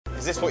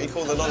Is this what you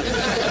call the London?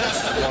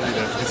 London.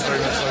 It's very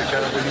much like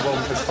Willy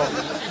Wonka's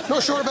top.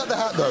 Not sure about the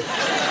hat, though.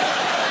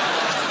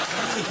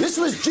 This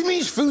was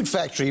Jimmy's Food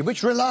Factory,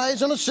 which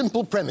relies on a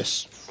simple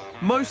premise.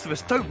 Most of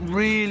us don't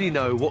really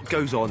know what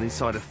goes on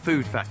inside a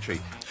food factory.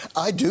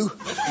 I do.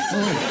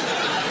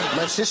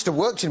 My sister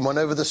worked in one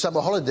over the summer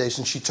holidays,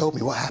 and she told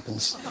me what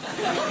happens.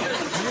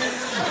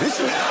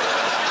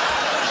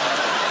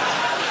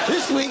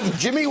 This week,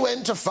 Jimmy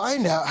went to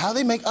find out how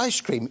they make ice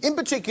cream, in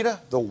particular,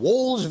 the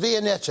Walls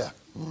Viennetta.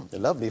 They're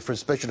lovely for a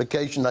special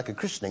occasion like a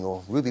christening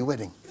or ruby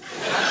wedding.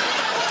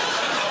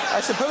 I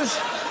suppose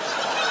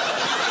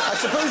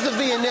the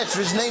Viennetta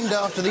is named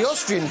after the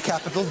Austrian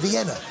capital,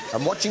 Vienna.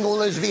 And watching all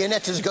those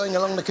Viennettas going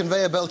along the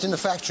conveyor belt in the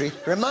factory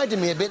reminded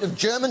me a bit of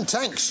German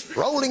tanks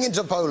rolling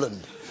into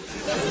Poland.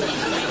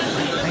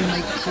 They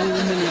make 4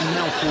 million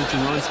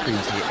mouth-watering ice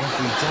creams here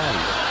every day.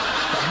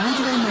 But how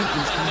do they make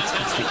these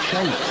fantastic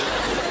shapes?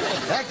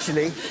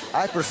 Actually,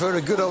 I prefer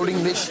a good old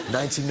English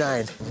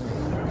 99.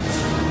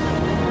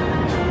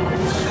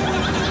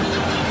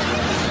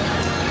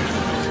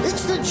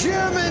 It's the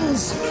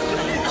Germans!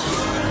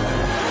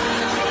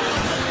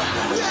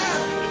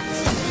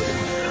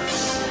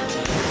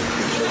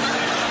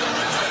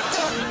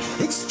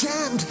 It's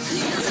jammed.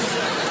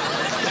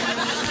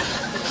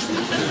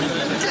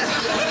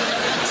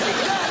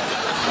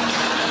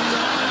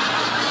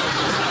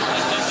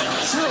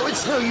 No,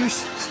 it's no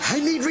use. I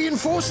need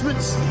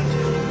reinforcements.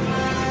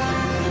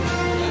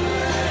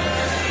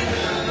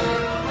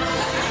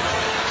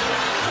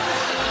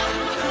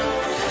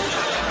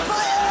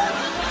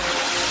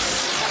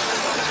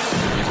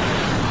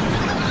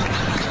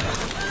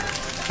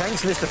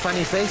 Thanks, Mr.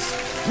 Funny Face.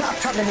 Not a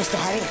problem, Mr.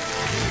 Harry.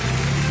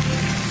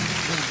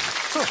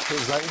 Oh, it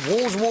was like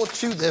World War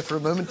II there for a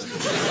moment.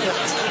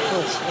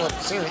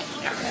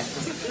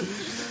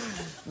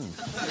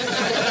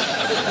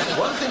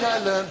 One thing I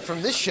learned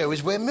from this show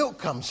is where milk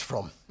comes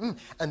from.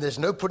 And there's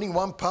no putting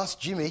one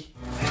past Jimmy.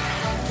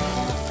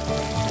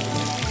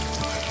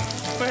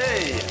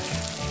 Hey,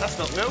 that's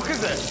not milk,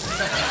 is it?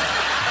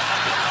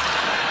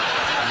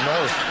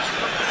 No.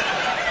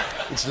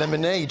 It's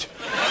lemonade.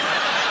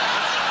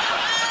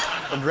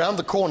 And round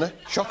the corner,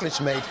 chocolate's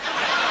made.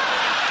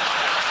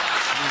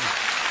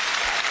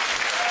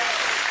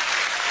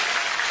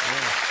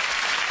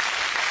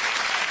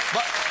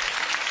 But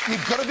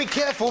you've got to be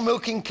careful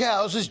milking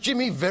cows, as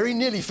Jimmy very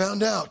nearly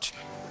found out.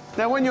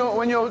 Now, when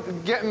you're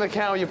getting the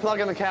cow, you're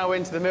plugging the cow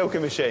into the milking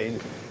machine,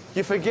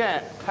 you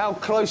forget how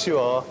close you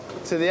are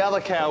to the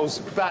other cow's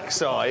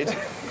backside,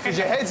 because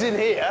your head's in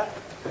here,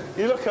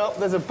 you look up,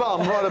 there's a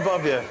bum right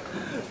above you.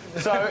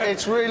 So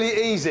it's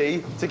really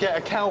easy to get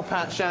a cow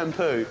pat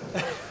shampoo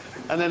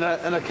and then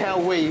a cow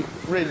wee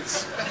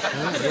rinse.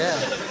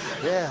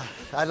 Yeah.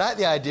 I like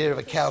the idea of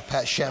a cow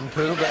pat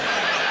shampoo, but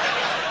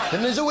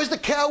then there's always the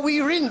cow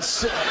wee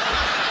rinse.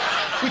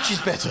 Which is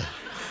better?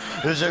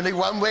 There's only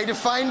one way to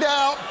find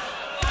out.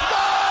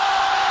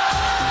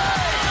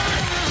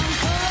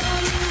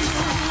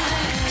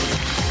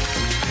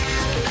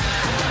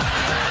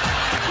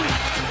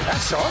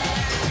 That's odd.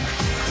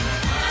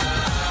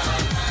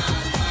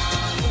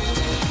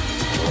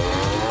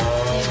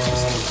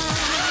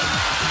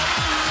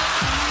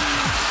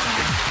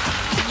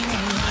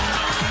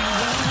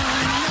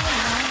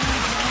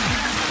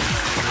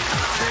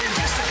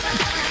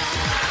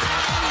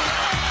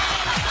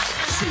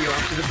 See you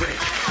after the break.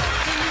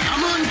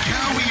 Come on,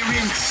 cow wee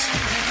rinse.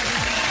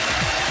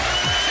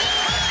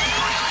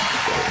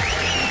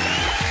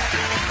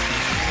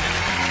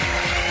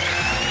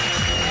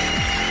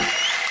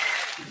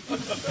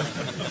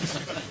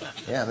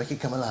 Yeah, make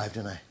it come alive,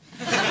 don't I?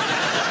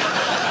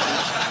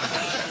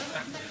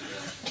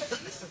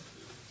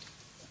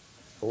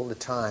 All the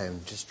time,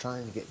 just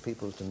trying to get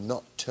people to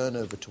not turn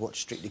over to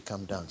watch Strictly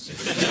Come Dancing.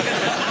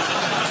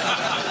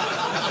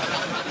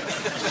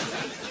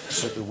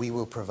 So that we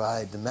will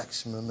provide the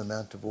maximum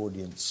amount of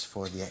audience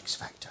for the X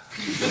Factor.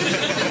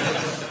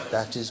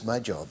 That is my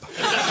job.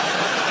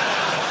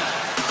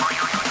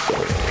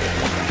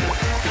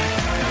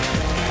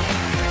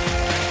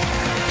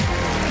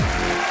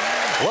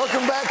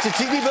 Welcome back to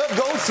TV Burp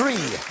Gold 3.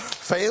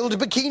 Failed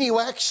bikini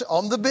wax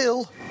on the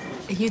bill.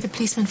 Are you the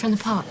policeman from the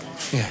park?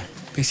 Yeah,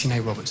 PC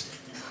Nate Roberts.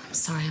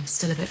 Sorry, I'm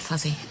still a bit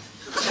fuzzy.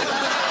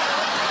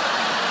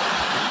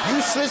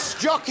 Useless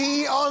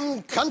jockey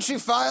on Country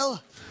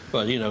File.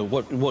 Well, you know,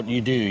 what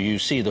you do, you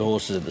see the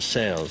horses at the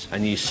sales,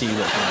 and you see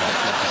what kind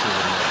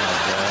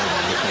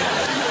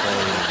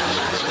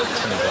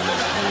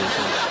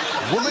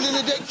of Woman in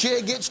a deck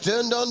chair gets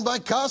turned on by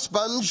car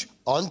sponge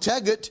on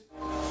Taggart.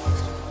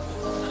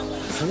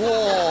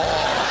 Whoa.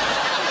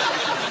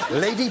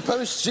 Lady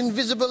posts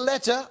invisible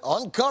letter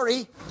on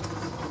Corrie.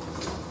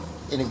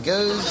 In it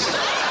goes.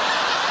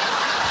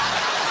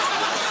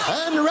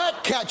 And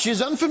rat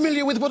catches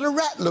unfamiliar with what a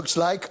rat looks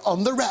like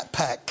on the Rat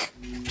Pack.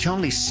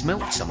 Charlie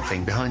smelt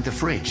something behind the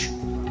fridge.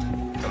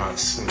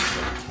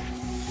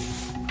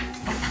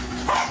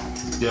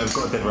 Yeah, I've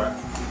got a dead rat.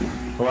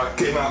 All right,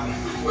 get him out.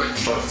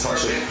 Don't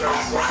touch it.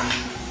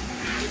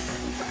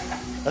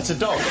 That's a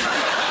dog.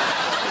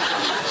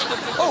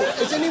 Oh,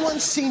 has anyone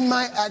seen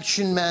my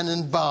Action Man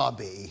and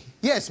Barbie?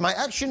 Yes, my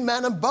Action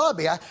Man and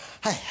Barbie. I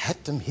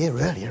had them here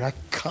earlier. I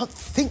can't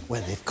think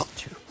where they've got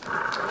to.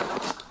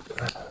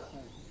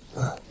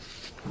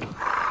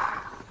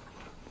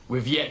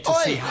 We've yet to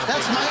Oi, see how...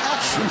 that's my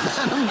Action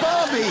Man and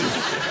Barbie.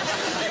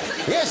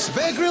 Yes,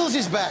 Bear Grylls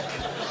is back.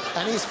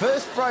 And his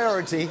first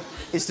priority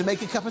is to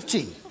make a cup of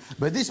tea.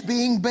 But this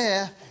being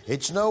Bear,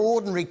 it's no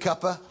ordinary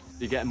cuppa.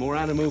 You get more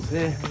animals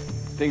here.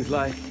 Things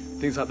like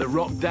the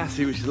rock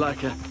dassie, which is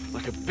like a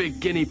big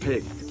guinea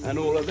pig. And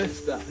all of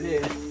this stuff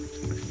here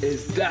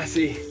is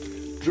dassie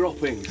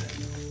droppings.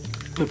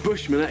 The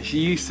Bushmen actually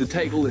used to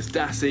take all this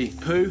dassie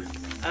poo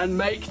and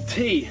make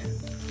tea.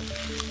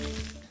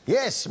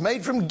 Yes,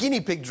 made from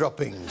guinea pig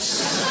droppings.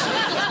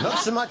 Not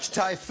so much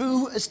Thai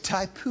foo as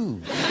Thai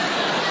poo.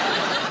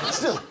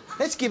 Still,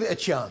 let's give it a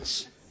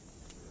chance.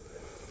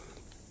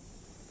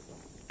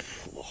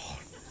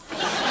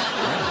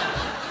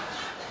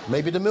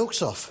 Maybe the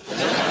milk's off.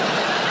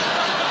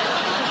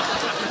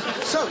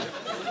 So,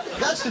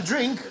 that's the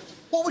drink.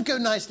 What would go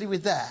nicely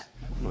with that?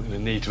 I'm not going to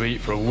need to eat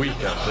for a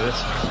week after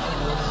this.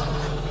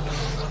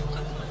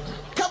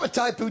 Cup of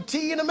Thai poo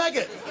tea and a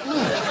maggot.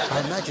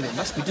 I imagine it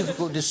must be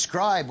difficult to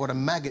describe what a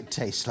maggot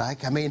tastes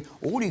like. I mean,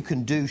 all you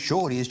can do,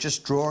 surely, is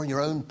just draw on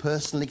your own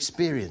personal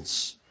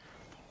experience.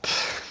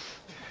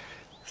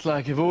 It's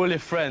like if all your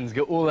friends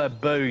got all their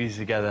bogies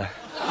together,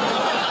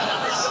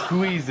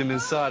 squeeze them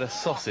inside a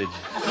sausage,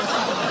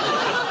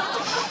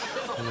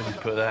 and then you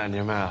put that in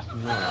your mouth.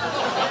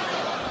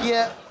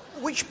 Yeah,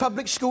 which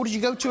public school did you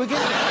go to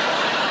again?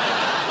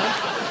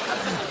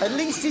 At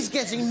least he's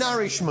getting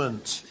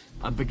nourishment.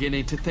 I'm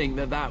beginning to think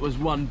that was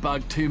one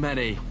bug too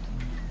many,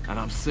 and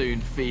I'm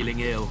soon feeling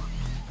ill.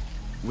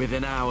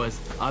 Within hours,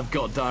 I've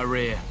got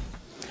diarrhea.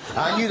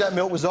 I knew that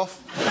milk was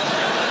off.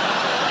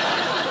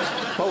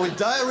 But with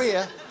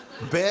diarrhea,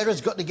 Bear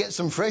has got to get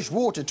some fresh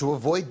water to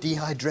avoid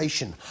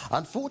dehydration.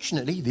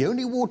 Unfortunately, the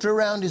only water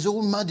around is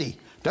all muddy.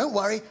 Don't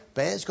worry,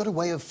 Bear's got a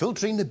way of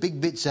filtering the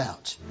big bits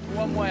out.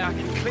 One way I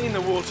can clean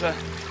the water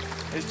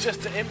is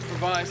just to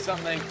improvise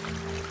something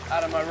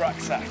out of my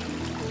rucksack.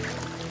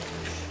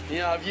 You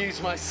know, I've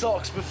used my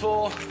socks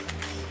before,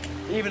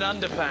 even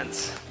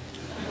underpants.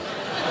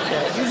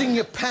 Yeah, using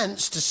your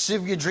pants to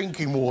sieve your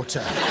drinking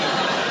water.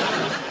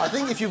 I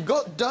think if you've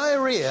got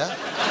diarrhea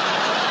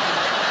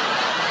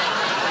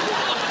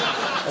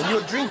and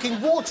you're drinking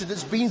water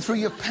that's been through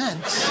your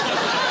pants,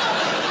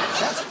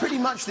 that's pretty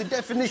much the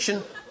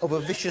definition of a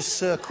vicious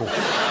circle.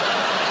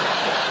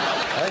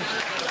 Pants,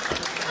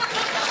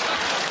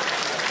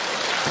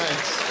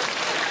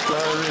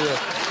 diarrhea,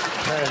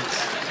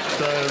 pants,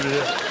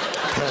 diarrhea,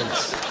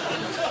 pants.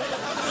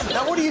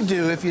 Now, what do you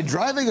do if you're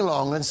driving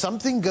along and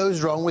something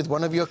goes wrong with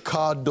one of your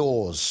car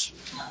doors?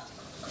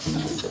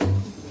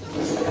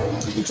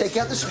 You take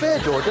out the spare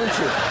door, don't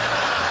you?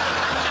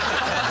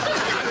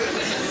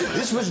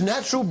 This was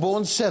Natural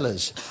Born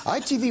Sellers,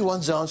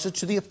 ITV1's answer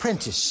to The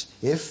Apprentice,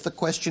 if the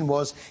question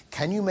was,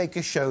 can you make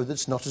a show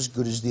that's not as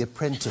good as The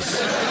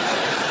Apprentice?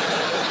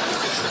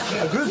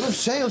 A group of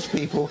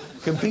salespeople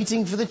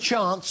competing for the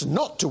chance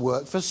not to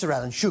work for Sir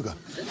Alan Sugar.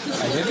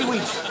 And every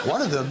week,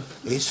 one of them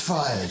is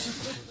fired.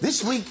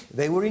 This week,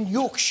 they were in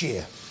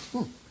Yorkshire.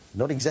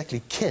 Not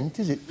exactly Kent,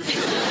 is it?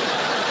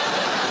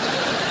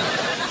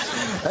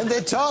 And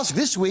their task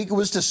this week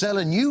was to sell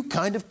a new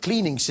kind of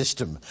cleaning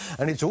system.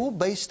 And it's all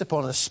based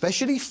upon a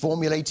specially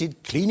formulated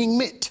cleaning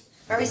mitt.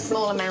 Very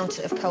small amount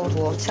of cold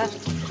water.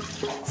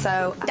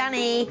 So,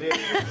 Danny,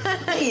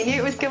 you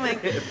knew it was coming.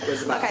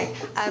 OK,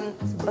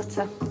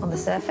 butter on the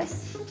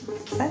surface.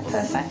 So,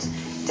 perfect.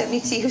 Don't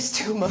need to use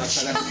too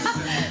much.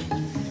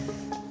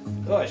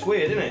 Oh, it's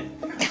weird, isn't it?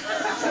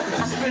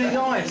 It's really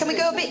nice. Can we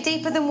go a bit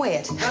deeper than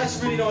weird? That's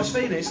a really nice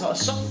feeling. It's like a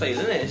soft feeling,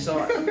 isn't it? It's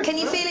like... Can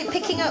you feel it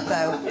picking up,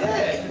 though?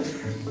 Yeah.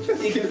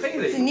 You can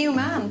feel It's a it. new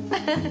man.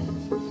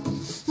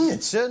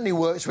 It certainly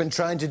works when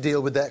trying to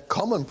deal with that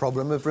common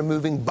problem of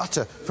removing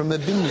butter from a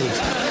bin lid.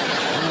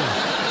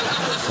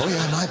 Oh,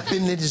 yeah, my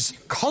bin lid is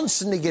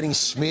constantly getting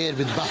smeared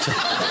with butter.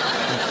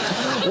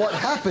 What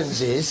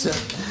happens is,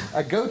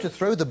 I go to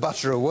throw the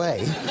butter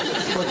away,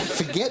 but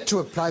forget to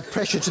apply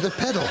pressure to the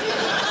pedal.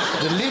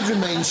 The lid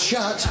remains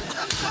shut,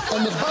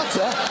 and the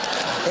butter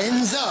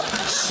ends up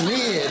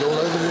smeared all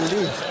over the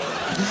lid.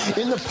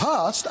 In the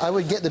past, I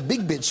would get the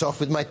big bits off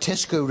with my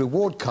Tesco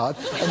reward card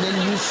and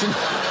then use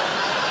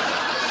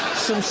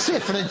some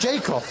Sif and a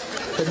Jacob.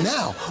 But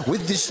now,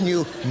 with this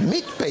new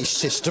mitt-based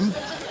system,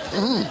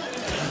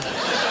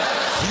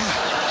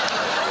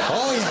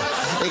 oh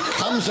yeah, it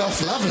comes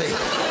off lovely.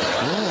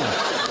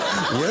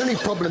 The only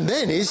problem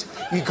then is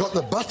you got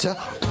the butter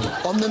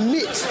on the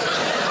mitt.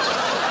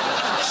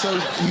 So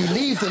you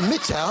leave the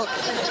mitt out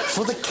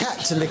for the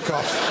cat to lick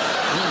off.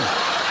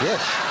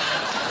 Yes.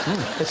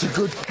 It's a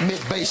good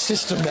mitt-based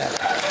system, that.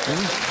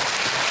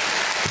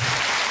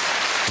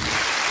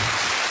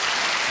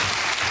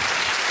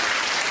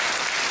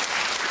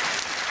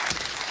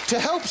 To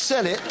help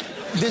sell it,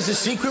 there's a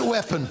secret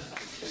weapon.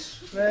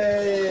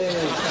 Hey.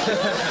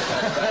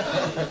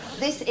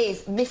 This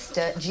is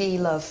Mr. G.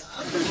 Love.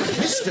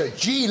 Mr.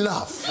 G.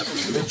 Love.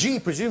 The G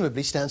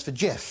presumably stands for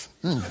Jeff.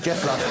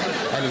 Jeff Love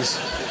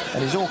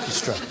and his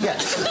orchestra.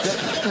 Yes.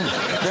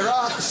 There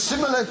are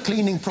similar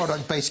cleaning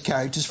product-based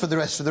characters for the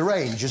rest of the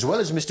range. As well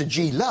as Mr.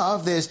 G.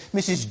 Love, there's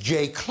Mrs.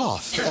 J.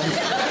 Cloth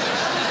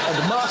and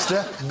the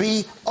Master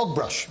B.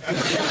 Ogbrush.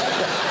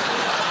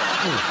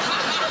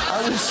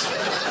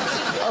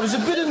 I was a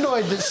bit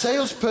annoyed that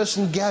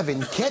salesperson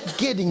Gavin kept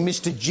getting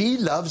Mr. G.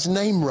 Love's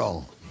name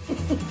wrong.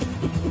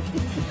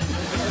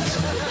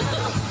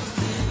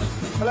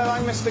 Hello,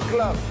 I'm Mr.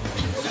 Glove.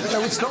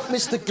 No, it's not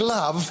Mr.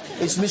 Glove,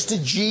 it's Mr.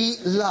 G.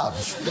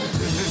 Love.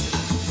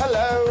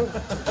 Hello,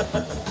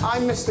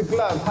 I'm Mr.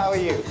 Glove. How are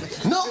you?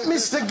 Not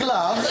Mr.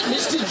 Glove,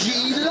 Mr.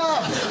 G.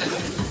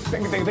 Love.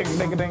 Ding, ding, ding,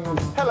 ding, ding.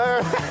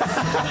 Hello.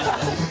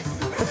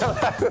 Hello,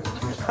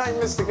 I'm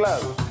Mr.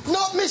 Glove.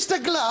 Not Mr.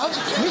 Glove,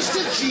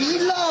 Mr. G.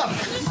 Love.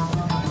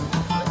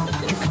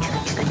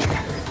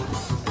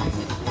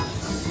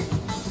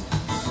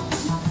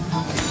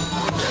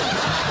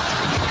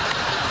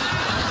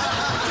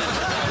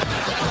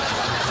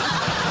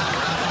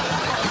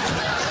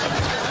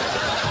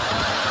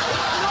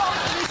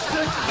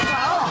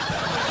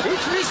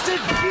 It's Mr.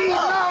 G.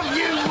 Love,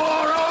 you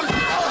moron!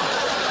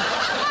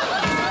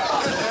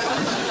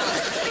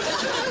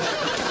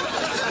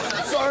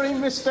 Sorry,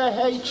 Mr.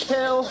 H.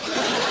 Hill.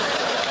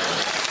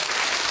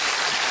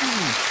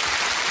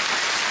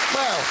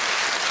 Well,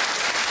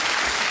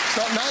 it's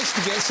not nice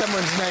to get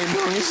someone's name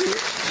wrong, is it?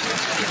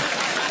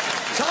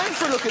 Time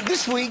for a look at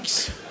this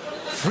week's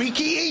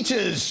Freaky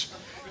Eaters.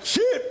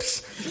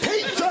 Chips,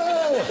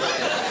 pizza,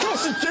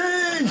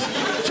 sausages,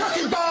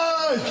 chucking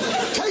bars,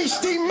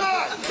 tasty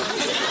muck.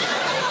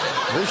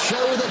 The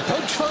show that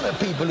pokes fun at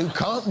people who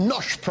can't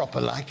nosh proper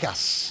like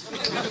us.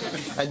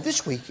 And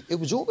this week, it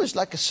was almost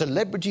like a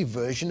celebrity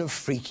version of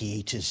Freaky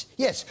Eaters.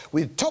 Yes,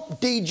 with top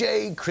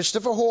DJ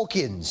Christopher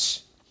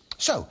Hawkins.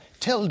 So,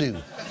 tell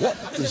Du, what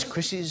is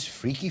Chris's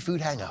freaky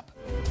food hang-up?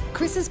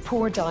 Chris's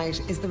poor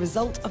diet is the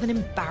result of an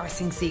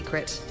embarrassing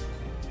secret.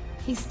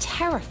 He's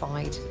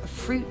terrified of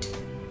fruit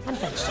and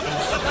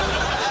vegetables.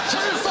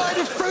 Terrified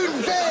of fruit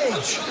and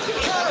veg!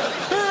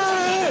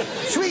 Carrot!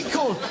 Sweet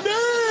corn!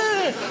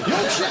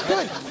 Yorkshire!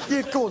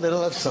 Yeah, go on then,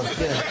 I'll have some.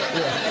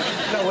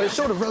 Yeah. No, well, it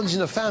sort of runs in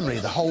the family,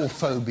 the whole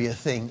phobia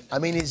thing. I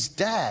mean, his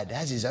dad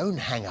has his own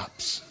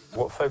hang-ups.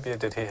 What phobia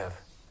did he have?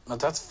 My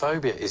dad's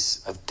phobia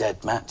is of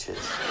dead matches.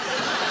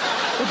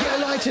 Well, get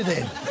a lighter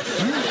then.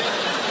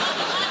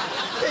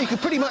 Yeah, you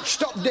could pretty much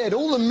stop dead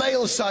all the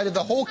male side of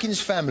the Hawkins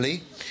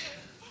family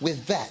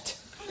with that.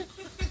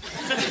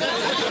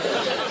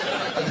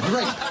 A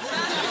grape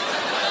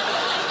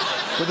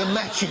with a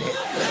match in it.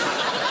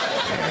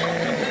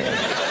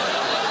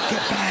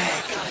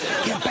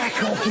 Get back,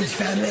 Hawkins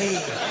family.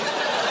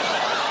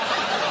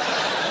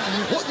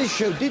 What this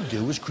show did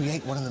do was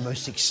create one of the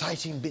most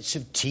exciting bits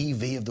of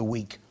TV of the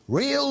week.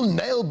 Real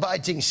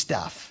nail-biting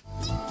stuff.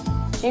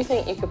 Do you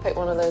think you could pick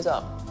one of those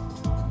up?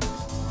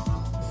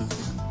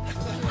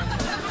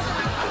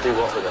 Do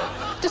what with it?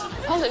 Just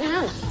hold it in your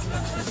hand.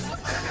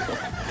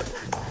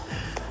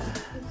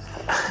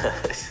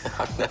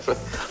 I've never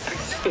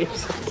seen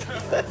something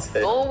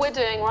pathetic. All we're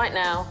doing right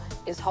now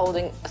is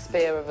holding a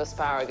spear of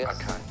asparagus.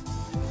 OK.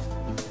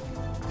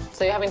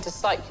 So you're having to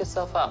psych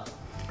yourself up.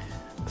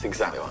 That's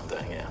exactly what I'm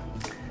doing, yeah.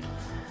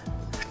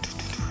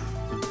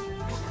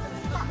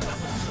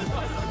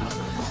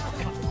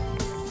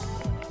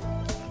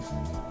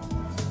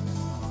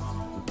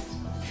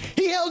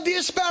 He held the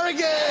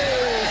asparagus!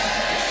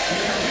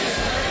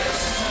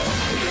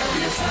 He held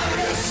the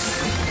asparagus!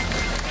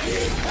 He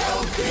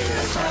held the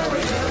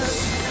asparagus!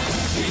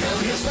 He held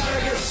the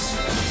asparagus!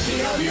 He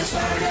held the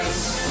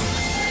asparagus!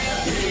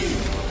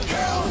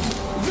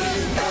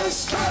 He held the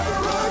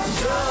asparagus!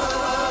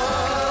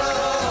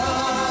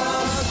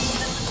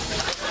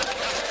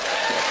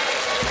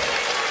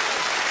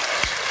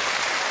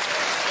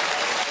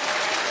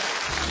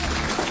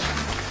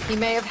 He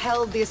may have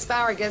held the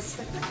asparagus,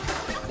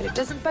 but it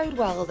doesn't bode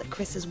well that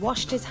Chris has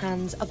washed his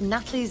hands of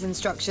Natalie's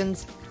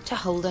instructions to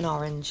hold an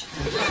orange.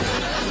 He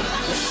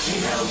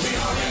held the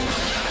orange.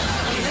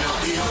 He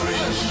held the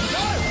orange.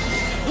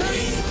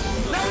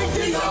 No, he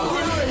didn't hold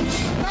the orange.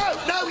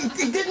 No, he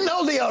didn't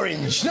hold the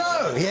orange.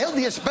 No, he held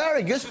the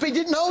asparagus, but he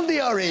didn't hold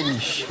the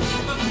orange.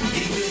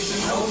 He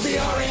didn't hold the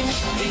orange.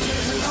 He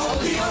didn't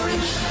hold the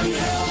orange. He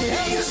held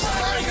the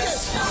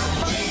asparagus.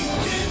 He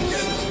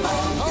didn't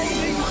hold the orange.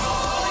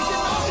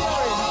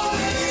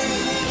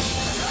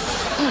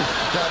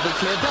 That'll be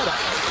cleared that up.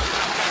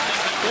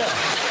 Yeah.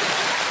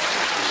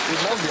 We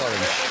love the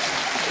orange.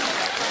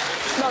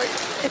 No,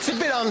 it's a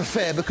bit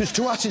unfair because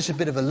to us it's a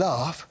bit of a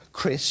laugh,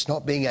 Chris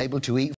not being able to eat